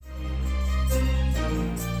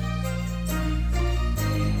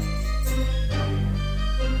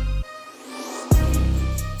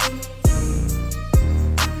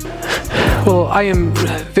I am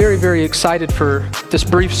very, very excited for this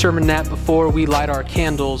brief sermonette before we light our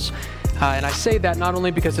candles. And I say that not only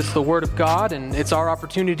because it's the Word of God and it's our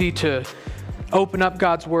opportunity to open up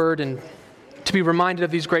God's Word and to be reminded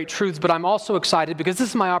of these great truths, but I'm also excited because this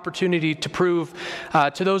is my opportunity to prove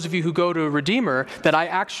to those of you who go to Redeemer that I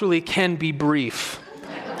actually can be brief.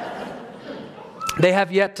 They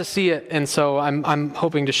have yet to see it, and so I'm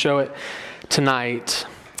hoping to show it tonight.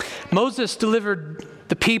 Moses delivered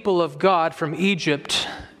the people of God from Egypt,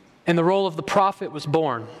 and the role of the prophet was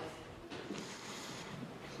born.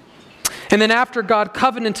 And then after God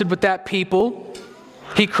covenanted with that people,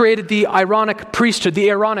 he created the Aaronic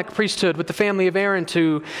priesthood with the family of Aaron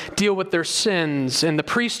to deal with their sins, and the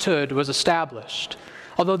priesthood was established.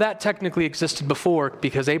 Although that technically existed before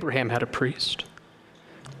because Abraham had a priest.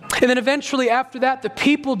 And then eventually after that, the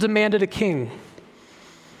people demanded a king.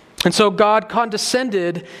 And so God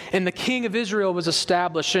condescended, and the king of Israel was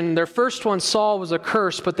established. And their first one, Saul, was a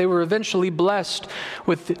curse, but they were eventually blessed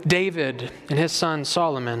with David and his son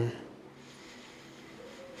Solomon.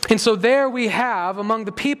 And so there we have, among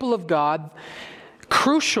the people of God,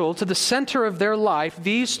 crucial to the center of their life,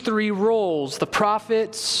 these three roles: the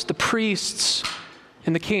prophets, the priests,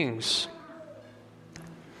 and the kings.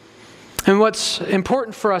 And what's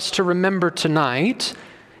important for us to remember tonight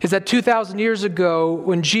is that 2,000 years ago,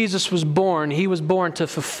 when Jesus was born, he was born to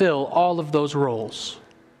fulfill all of those roles.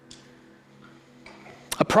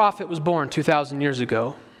 A prophet was born 2,000 years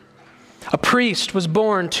ago. A priest was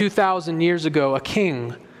born 2,000 years ago. A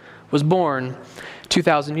king was born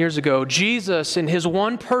 2,000 years ago. Jesus, in his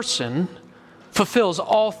one person, fulfills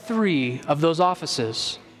all three of those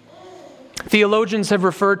offices. Theologians have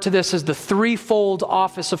referred to this as the threefold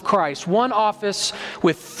office of Christ. One office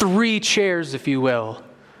with three chairs, if you will: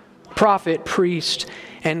 prophet, priest,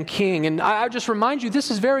 and king. And I just remind you, this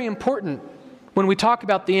is very important when we talk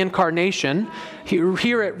about the incarnation.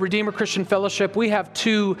 Here at Redeemer Christian Fellowship, we have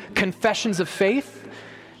two confessions of faith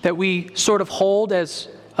that we sort of hold as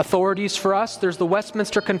authorities for us. There's the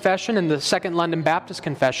Westminster Confession and the Second London Baptist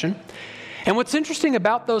Confession. And what's interesting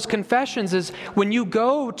about those confessions is when you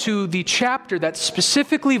go to the chapter that's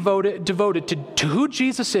specifically devoted to who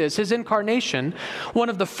Jesus is, his incarnation, one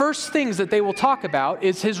of the first things that they will talk about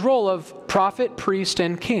is his role of prophet, priest,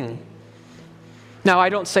 and king. Now, I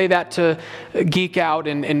don't say that to geek out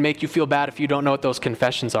and make you feel bad if you don't know what those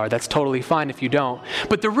confessions are. That's totally fine if you don't.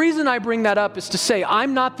 But the reason I bring that up is to say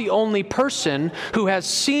I'm not the only person who has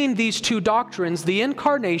seen these two doctrines, the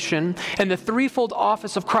incarnation and the threefold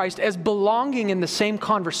office of Christ, as belonging in the same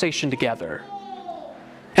conversation together.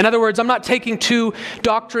 In other words, I'm not taking two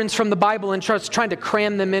doctrines from the Bible and just trying to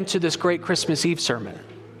cram them into this great Christmas Eve sermon.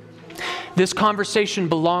 This conversation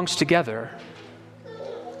belongs together.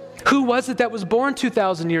 Who was it that was born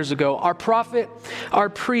 2,000 years ago? Our prophet, our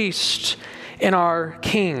priest, and our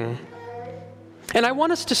king. And I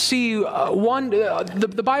want us to see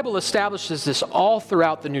the Bible establishes this all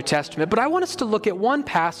throughout the New Testament, but I want us to look at one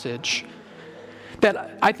passage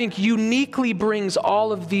that I think uniquely brings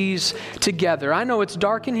all of these together. I know it's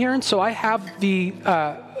dark in here, and so I have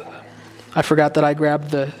I forgot that I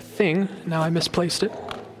grabbed the thing. Now I misplaced it.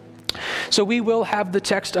 So we will have the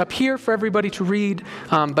text up here for everybody to read,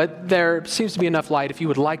 but there seems to be enough light. If you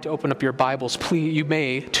would like to open up your Bibles, please, you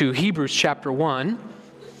may, to Hebrews chapter 1.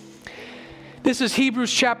 This is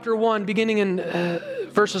Hebrews chapter 1, beginning in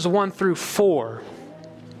verses 1 through 4.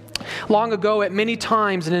 Long ago, at many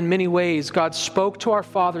times and in many ways, God spoke to our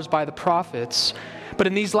fathers by the prophets, but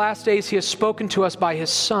in these last days he has spoken to us by his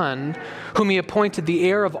Son, whom he appointed the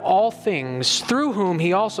heir of all things, through whom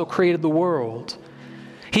he also created the world.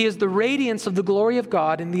 He is the radiance of the glory of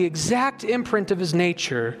God and the exact imprint of his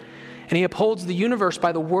nature, and he upholds the universe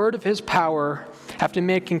by the word of his power. After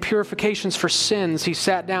making purifications for sins, he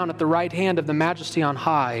sat down at the right hand of the Majesty on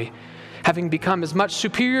high, having become as much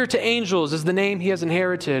superior to angels as the name he has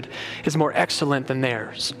inherited is more excellent than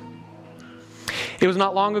theirs. It was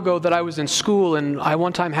not long ago that I was in school, and I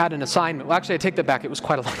one time had an assignment. Well, actually, I take that back. It was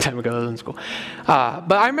quite a long time ago I was in school.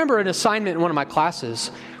 But I remember an assignment in one of my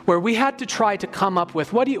classes where we had to try to come up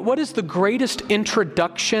with what is the greatest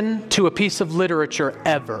introduction to a piece of literature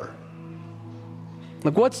ever?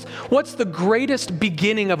 Like, what's the greatest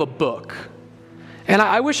beginning of a book? And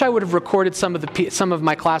I wish I would have recorded some of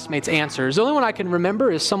my classmates' answers. The only one I can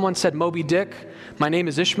remember is someone said Moby Dick. My name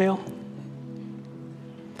is Ishmael.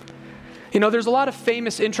 You know, there's a lot of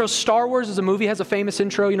famous intros. Star Wars as a movie has a famous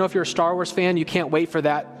intro. You know, if you're a Star Wars fan, you can't wait for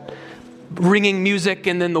that ringing music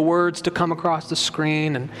and then the words to come across the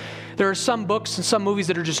screen. And there are some books and some movies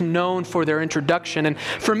that are just known for their introduction. And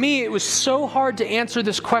for me, it was so hard to answer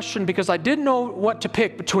this question because I didn't know what to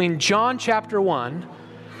pick between John chapter 1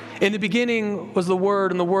 In the beginning was the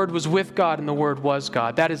Word, and the Word was with God, and the Word was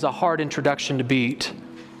God. That is a hard introduction to beat.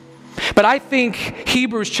 But I think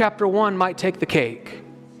Hebrews chapter 1 might take the cake.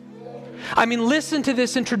 I mean, listen to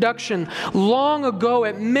this introduction. Long ago,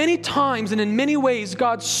 at many times and in many ways,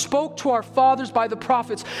 God spoke to our fathers by the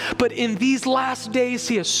prophets. But in these last days,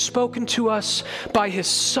 He has spoken to us by His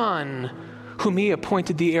Son, whom He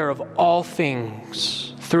appointed the heir of all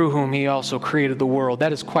things, through whom He also created the world.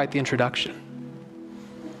 That is quite the introduction.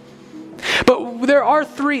 But there are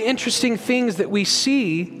three interesting things that we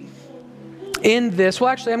see in this. Well,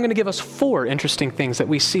 actually, I'm going to give us four interesting things that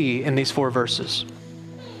we see in these four verses.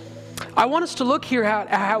 I want us to look here at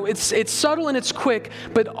how it's subtle and it's quick,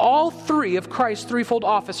 but all three of Christ's threefold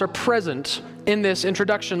office are present in this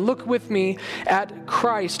introduction. Look with me at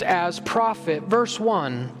Christ as prophet. Verse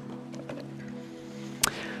 1.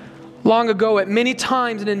 Long ago, at many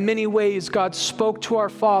times and in many ways, God spoke to our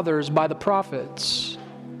fathers by the prophets.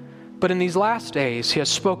 But in these last days, He has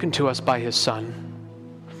spoken to us by His Son.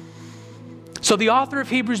 So the author of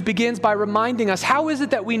Hebrews begins by reminding us, how is it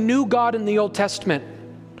that we knew God in the Old Testament?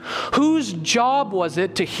 Whose job was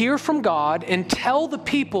it to hear from God and tell the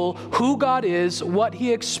people who God is, what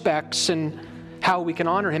He expects, and how we can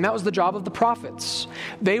honor Him? That was the job of the prophets.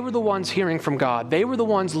 They were the ones hearing from God. They were the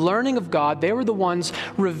ones learning of God. They were the ones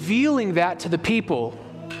revealing that to the people.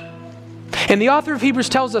 And the author of Hebrews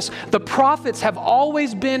tells us the prophets have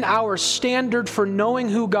always been our standard for knowing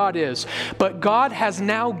who God is. But God has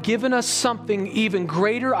now given us something even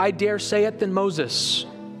greater, I dare say it, than Moses.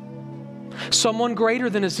 Someone greater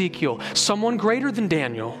than Ezekiel. Someone greater than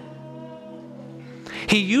Daniel.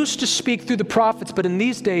 He used to speak through the prophets, but in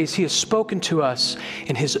these days He has spoken to us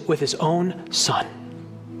with His own Son.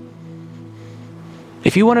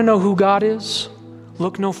 If you want to know who God is,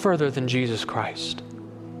 look no further than Jesus Christ.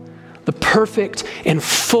 The perfect and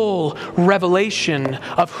full revelation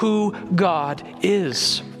of who God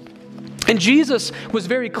is. And Jesus was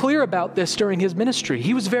very clear about this during His ministry.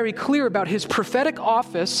 He was very clear about His prophetic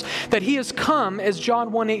office, that He has come, as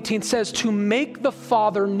John 1:18 says, to make the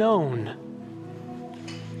Father known.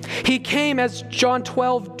 He came, as John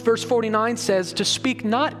 12 verse 49 says, to speak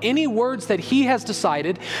not any words that He has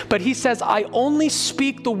decided, but He says, I only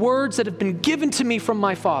speak the words that have been given to me from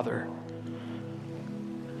my Father.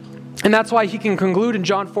 And that's why He can conclude in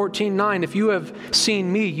John 14:9, if you have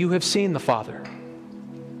seen me, you have seen the Father.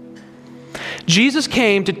 Jesus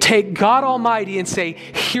came to take God Almighty and say,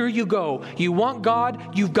 here you go. You want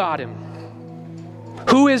God? You've got Him.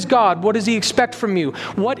 Who is God? What does He expect from you?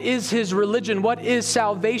 What is His religion? What is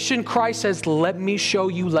salvation? Christ says, let me show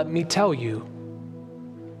you, let me tell you.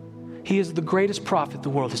 He is the greatest prophet the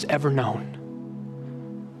world has ever known.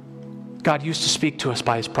 God used to speak to us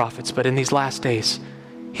by His prophets, but in these last days,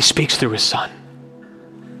 He speaks through His Son.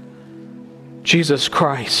 Jesus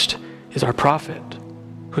Christ is our prophet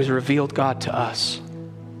who has revealed God to us.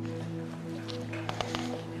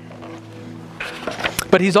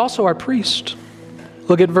 But He's also our priest.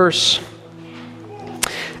 Look at verse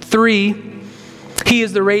 3. He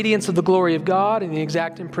is the radiance of the glory of God and the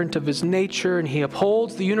exact imprint of His nature, and He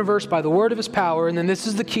upholds the universe by the word of His power. And then this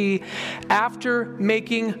is the key. After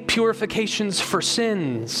making purifications for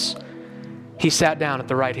sins, He sat down at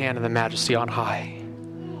the right hand of the Majesty on high.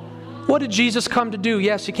 What did Jesus come to do?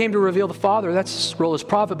 Yes, He came to reveal the Father. That's His role as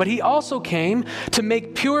prophet. But He also came to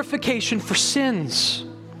make purification for sins.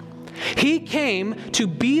 He came to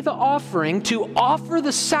be the offering, to offer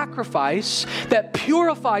the sacrifice that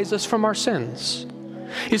purifies us from our sins.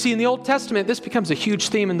 You see, in the Old Testament, this becomes a huge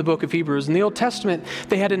theme in the book of Hebrews. In the Old Testament,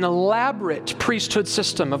 they had an elaborate priesthood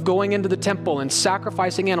system of going into the temple and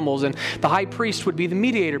sacrificing animals, and the high priest would be the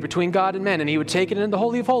mediator between God and men, and he would take it into the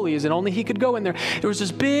Holy of Holies, and only he could go in there. There was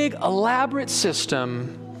this big, elaborate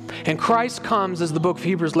system, and Christ comes, as the book of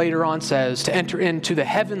Hebrews later on says, to enter into the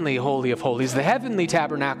heavenly Holy of Holies, the heavenly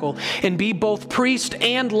tabernacle, and be both priest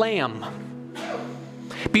and lamb.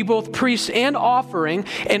 Be both priest and offering,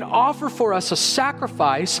 and offer for us a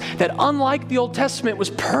sacrifice that, unlike the Old Testament,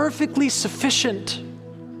 was perfectly sufficient.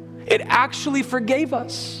 It actually forgave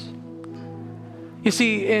us. You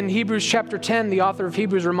see, in Hebrews chapter 10, the author of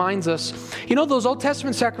Hebrews reminds us, those Old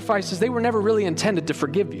Testament sacrifices, they were never really intended to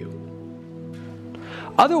forgive you.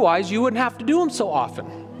 Otherwise, you wouldn't have to do them so often.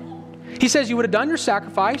 He says you would have done your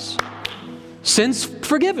sacrifice, sins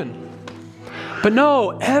forgiven. But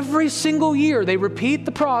no, every single year they repeat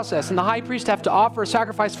the process, and the high priest have to offer a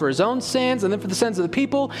sacrifice for his own sins and then for the sins of the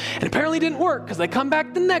people. And apparently it didn't work because they come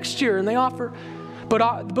back the next year and they offer.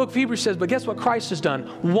 But the book of Hebrews says, but guess what Christ has done?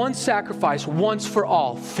 One sacrifice, once for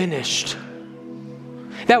all, finished.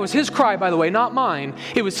 That was His cry, by the way, not mine.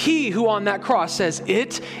 It was He who on that cross says,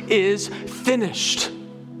 it is finished.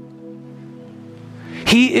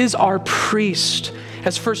 He is our priest.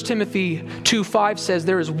 As 1 Timothy 2:5 says,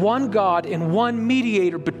 there is one God and one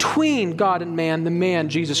mediator between God and man, the man,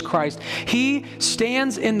 Jesus Christ. He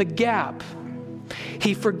stands in the gap.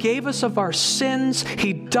 He forgave us of our sins.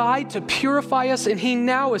 He died to purify us, and He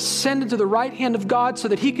now ascended to the right hand of God so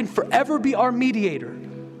that He can forever be our mediator.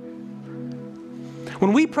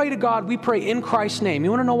 When we pray to God, we pray in Christ's name. You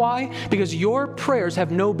want to know why? Because your prayers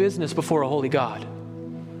have no business before a holy God.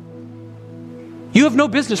 You have no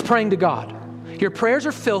business praying to God. Your prayers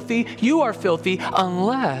are filthy. You are filthy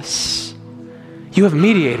unless you have a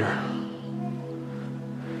mediator.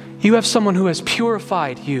 You have someone who has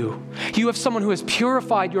purified you. You have someone who has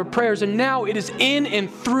purified your prayers. And now it is in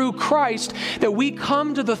and through Christ that we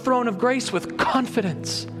come to the throne of grace with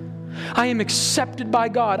confidence. I am accepted by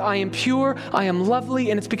God. I am pure. I am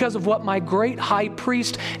lovely. And it's because of what my great high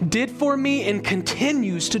priest did for me and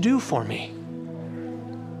continues to do for me.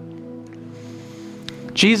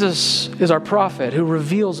 Jesus is our prophet who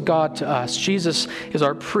reveals God to us. Jesus is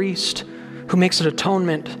our priest who makes an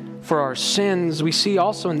atonement for our sins. We see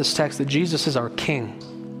also in this text that Jesus is our king.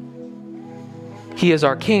 He is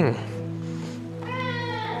our king.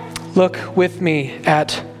 Look with me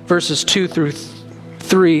at verses 2 through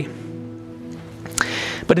 3.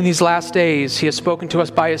 But in these last days, He has spoken to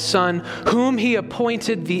us by His Son, whom He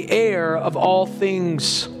appointed the heir of all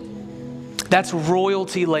things. That's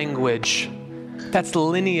royalty language. That's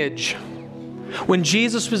lineage. When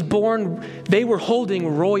Jesus was born, they were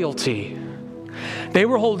holding royalty. They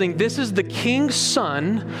were holding, this is the king's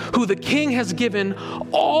son, who the king has given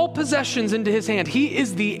all possessions into his hand. He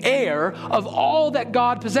is the heir of all that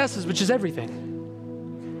God possesses, which is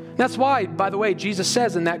everything. That's why, by the way, Jesus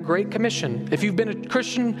says in that Great Commission, if you've been a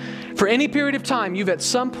Christian for any period of time, you've at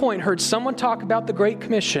some point heard someone talk about the Great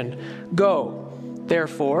Commission. Go,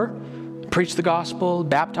 therefore, preach the gospel,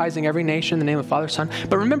 baptizing every nation in the name of Father, Son.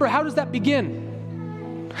 But remember, how does that begin?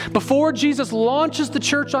 Before Jesus launches the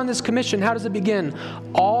church on this commission, how does it begin?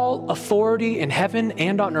 All authority in heaven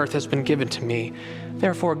and on earth has been given to me.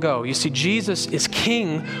 Therefore, go. You see, Jesus is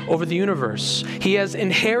king over the universe. He has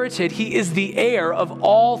inherited, He is the heir of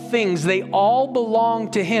all things. They all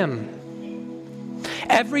belong to Him.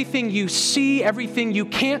 Everything you see, everything you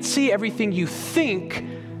can't see, everything you think,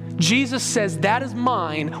 Jesus says, that is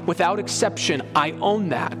mine without exception. I own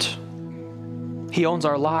that. He owns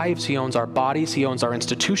our lives. He owns our bodies. He owns our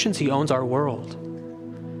institutions. He owns our world.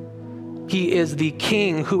 He is the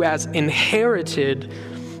king who has inherited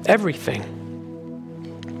everything.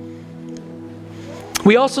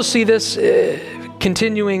 We also see this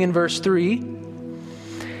continuing in verse 3.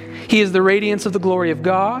 He is the radiance of the glory of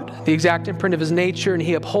God, the exact imprint of His nature, and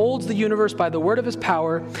He upholds the universe by the word of His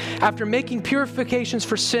power. After making purifications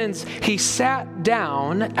for sins, He sat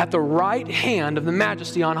down at the right hand of the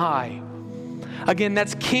Majesty on high. Again,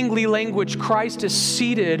 that's kingly language. Christ is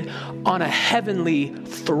seated on a heavenly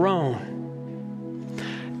throne.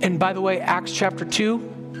 And by the way, Acts chapter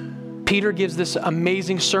 2, Peter gives this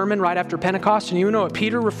amazing sermon right after Pentecost. And you know what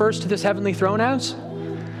Peter refers to this heavenly throne as?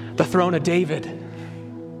 The throne of David.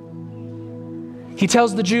 He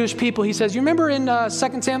tells the Jewish people, he says, you remember in 2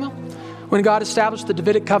 Samuel when God established the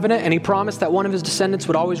Davidic covenant and He promised that one of His descendants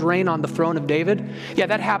would always reign on the throne of David? Yeah,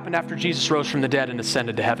 that happened after Jesus rose from the dead and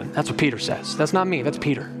ascended to heaven. That's what Peter says. That's not me, that's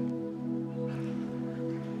Peter.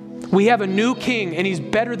 We have a new king and He's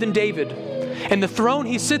better than David. And the throne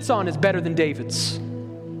He sits on is better than David's.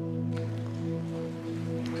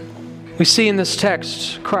 We see in this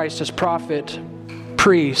text Christ as prophet,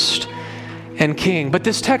 priest, and king. But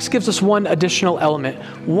this text gives us one additional element.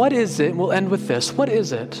 What is it, we'll end with this, what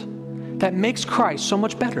is it that makes Christ so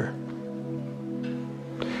much better?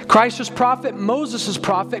 Christ is prophet, Moses is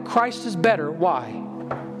prophet, Christ is better. Why?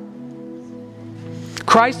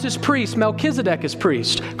 Christ is priest, Melchizedek is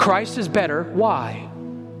priest. Christ is better. Why?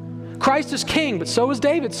 Christ is king, but so is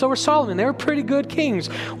David, so is Solomon. They were pretty good kings.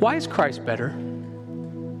 Why is Christ better?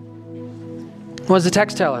 What does the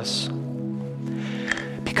text tell us?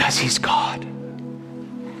 Because He's God.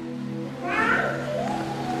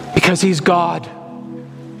 Because He's God.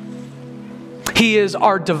 He is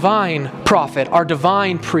our divine prophet, our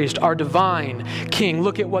divine priest, our divine king.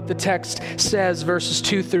 Look at what the text says, verses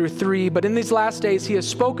 2 through 3. But in these last days He has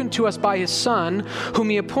spoken to us by His Son, whom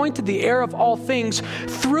He appointed the heir of all things,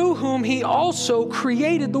 through whom He also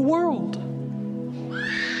created the world.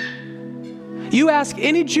 You ask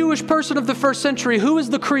any Jewish person of the first century, who is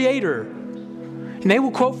the creator? And they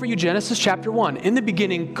will quote for you Genesis chapter 1. In the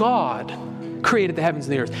beginning, God created the heavens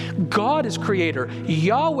and the earth. God is creator.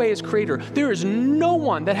 Yahweh is creator. There is no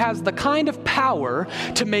one that has the kind of power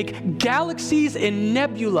to make galaxies and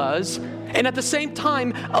nebulas and at the same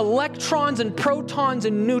time, electrons and protons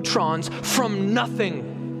and neutrons from nothing.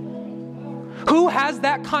 Who has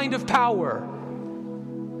that kind of power?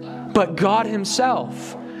 But God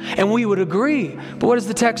himself. And we would agree. But what does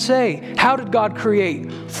the text say? How did God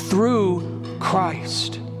create? Through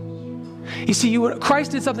Christ. You see,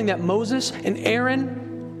 Christ did something that Moses and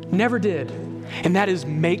Aaron never did, and that is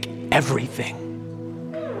make everything.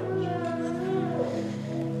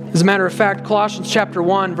 As a matter of fact, Colossians chapter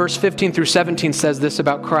 1, verse 15 through 17 says this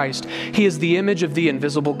about Christ. He is the image of the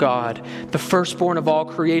invisible God, the firstborn of all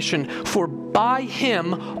creation. For by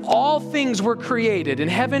him all things were created, in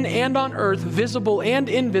heaven and on earth, visible and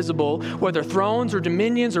invisible, whether thrones or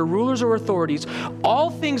dominions or rulers or authorities. All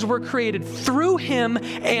things were created through him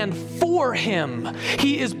and for him.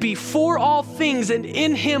 He is before all things, and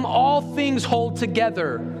in him all things hold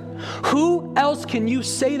together. Who else can you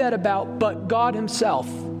say that about but God himself?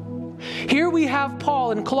 Here we have Paul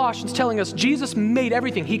in Colossians telling us Jesus made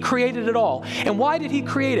everything. He created it all. And why did he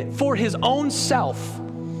create it? For his own self.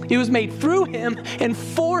 It was made through him and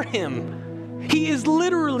for him. He is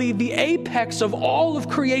literally the apex of all of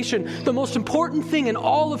creation, the most important thing in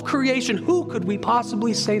all of creation. Who could we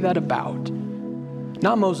possibly say that about?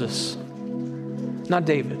 Not Moses, not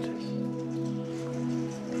David.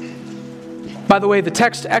 By the way, the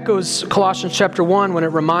text echoes Colossians chapter 1 when it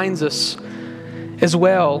reminds us as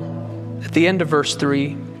well, at the end of verse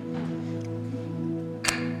 3,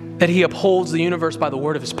 that he upholds the universe by the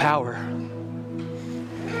word of his power.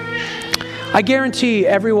 I guarantee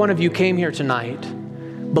every one of you came here tonight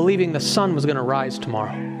believing the sun was going to rise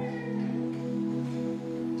tomorrow.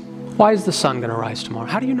 Why is the sun going to rise tomorrow?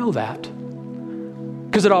 How do you know that?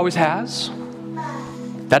 Because it always has?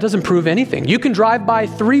 That doesn't prove anything. You can drive by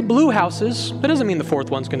 3 blue houses. That doesn't mean the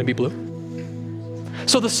 4th one's going to be blue.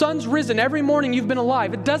 So the sun's risen every morning you've been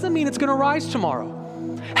alive. It doesn't mean it's going to rise tomorrow.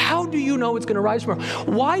 How do you know it's going to rise tomorrow?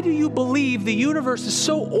 Why do you believe the universe is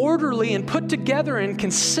so orderly and put together and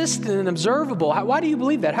consistent and observable? Why do you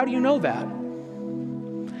believe that? How do you know that?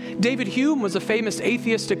 David Hume was a famous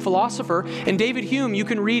atheistic philosopher. And David Hume, you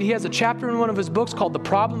can read, he has a chapter in one of his books called The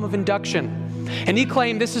Problem of Induction. And he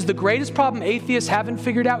claimed this is the greatest problem atheists haven't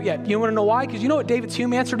figured out yet. You want to know why? Because you know what David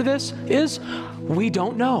Hume's answer to this is? We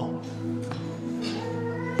don't know.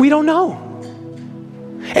 We don't know.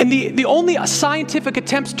 And the only scientific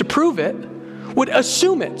attempts to prove it would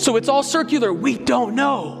assume it. So it's all circular. We don't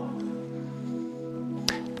know.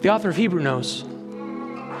 The author of Hebrews knows.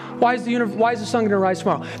 Why is the sun going to rise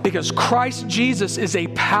tomorrow? Because Christ Jesus is a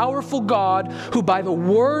powerful God who by the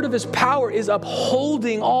word of his power is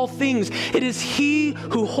upholding all things. It is he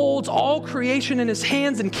who holds all creation in his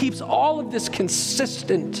hands and keeps all of this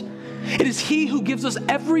consistent. It is he who gives us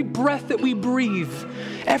every breath that we breathe.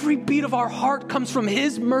 Every beat of our heart comes from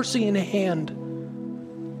his mercy in hand.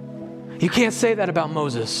 You can't say that about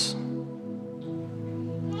Moses.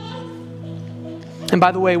 And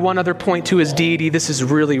by the way, one other point to his deity. This is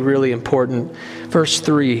really, really important. Verse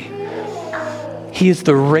 3. He is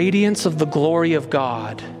the radiance of the glory of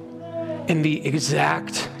God and the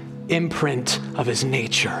exact imprint of his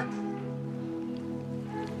nature.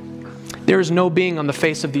 There is no being on the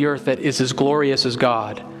face of the earth that is as glorious as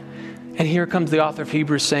God. And here comes the author of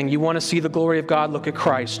Hebrews saying, you want to see the glory of God? Look at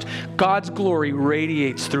Christ. God's glory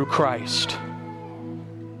radiates through Christ.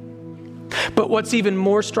 But what's even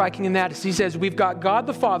more striking in that is he says, we've got God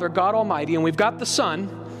the Father, God Almighty, and we've got the Son.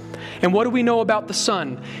 And what do we know about the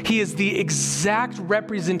Son? He is the exact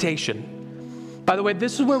representation. By the way,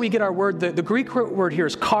 this is where we get our word. The Greek word here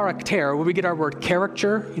is charakter, where we get our word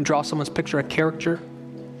character. You can draw someone's picture of character.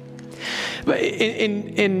 But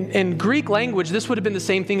in Greek language, this would have been the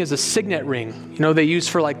same thing as a signet ring. You know, they use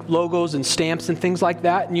for like logos and stamps and things like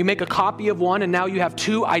that. And you make a copy of one, and now you have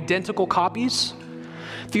 2 identical copies.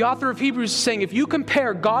 The author of Hebrews is saying, if you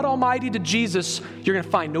compare God Almighty to Jesus, you're going to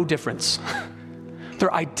find no difference.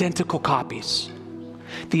 They're identical copies.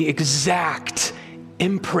 The exact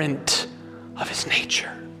imprint of his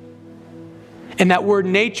nature. And that word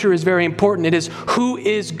nature is very important. It is who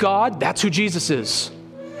is God? That's who Jesus is.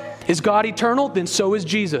 Is God eternal? Then so is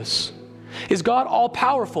Jesus. Is God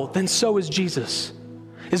all-powerful? Then so is Jesus.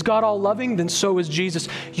 Is God all-loving? Then so is Jesus.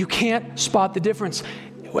 You can't spot the difference.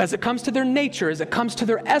 As it comes to their nature, as it comes to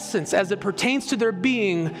their essence, as it pertains to their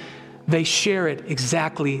being, they share it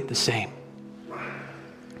exactly the same.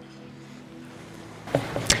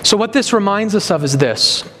 So what this reminds us of is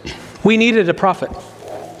this. We needed a prophet.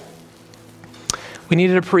 We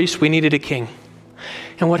needed a priest. We needed a king.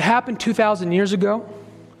 And what happened 2,000 years ago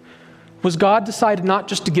was God decided not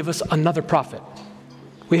just to give us another prophet.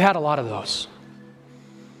 We had a lot of those.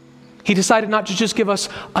 He decided not to just give us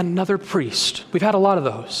another priest. We've had a lot of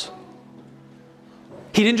those.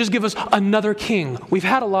 He didn't just give us another king. We've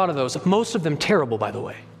had a lot of those, most of them terrible, by the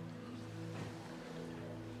way.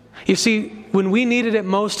 You see, when we needed it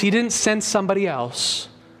most, he didn't send somebody else.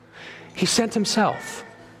 He sent himself.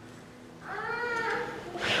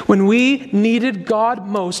 When we needed God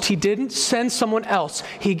most, he didn't send someone else.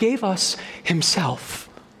 He gave us himself.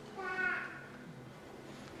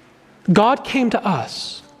 God came to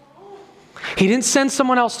us. He didn't send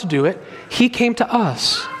someone else to do it. He came to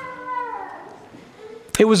us.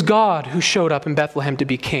 It was God who showed up in Bethlehem to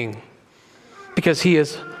be king because he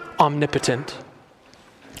is omnipotent.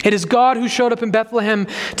 It is God who showed up in Bethlehem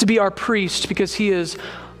to be our priest because he is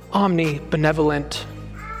omnibenevolent.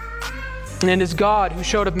 And it is God who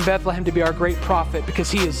showed up in Bethlehem to be our great prophet because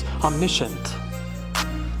he is omniscient.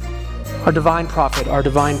 Our divine prophet, our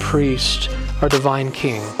divine priest, our divine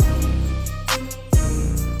king.